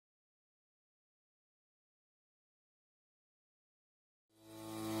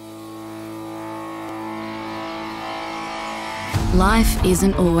Life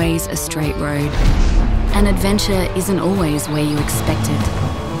isn't always a straight road. An adventure isn't always where you expect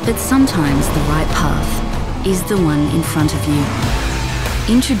it. But sometimes the right path is the one in front of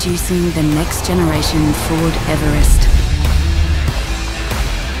you. Introducing the next generation Ford Everest.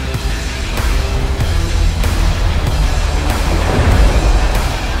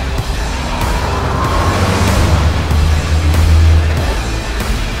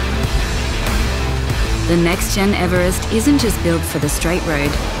 The next-gen Everest isn't just built for the straight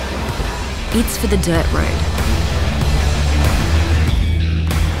road, it's for the dirt road,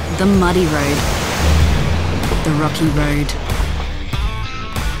 the muddy road, the rocky road,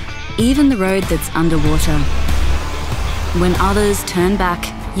 even the road that's underwater. When others turn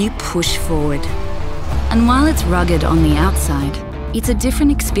back, you push forward. And while it's rugged on the outside, it's a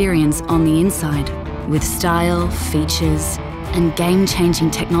different experience on the inside, with style, features, and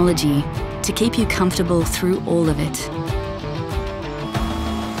game-changing technology to keep you comfortable through all of it.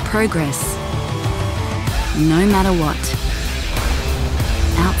 Progress, no matter what.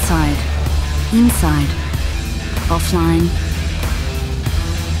 Outside, inside, offline,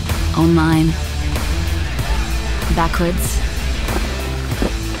 online, backwards,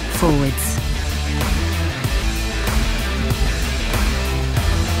 forwards.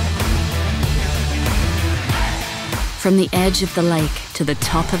 From the edge of the lake to the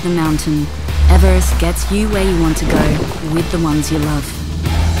top of the mountain, Everest gets you where you want to go with the ones you love.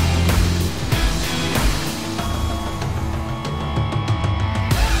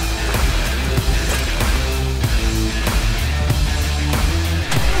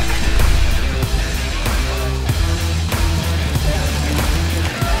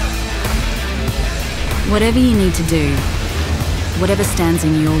 Whatever you need to do, whatever stands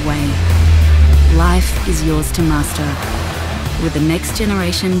in your way, life is yours to master with the next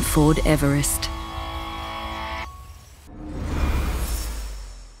generation Ford Everest.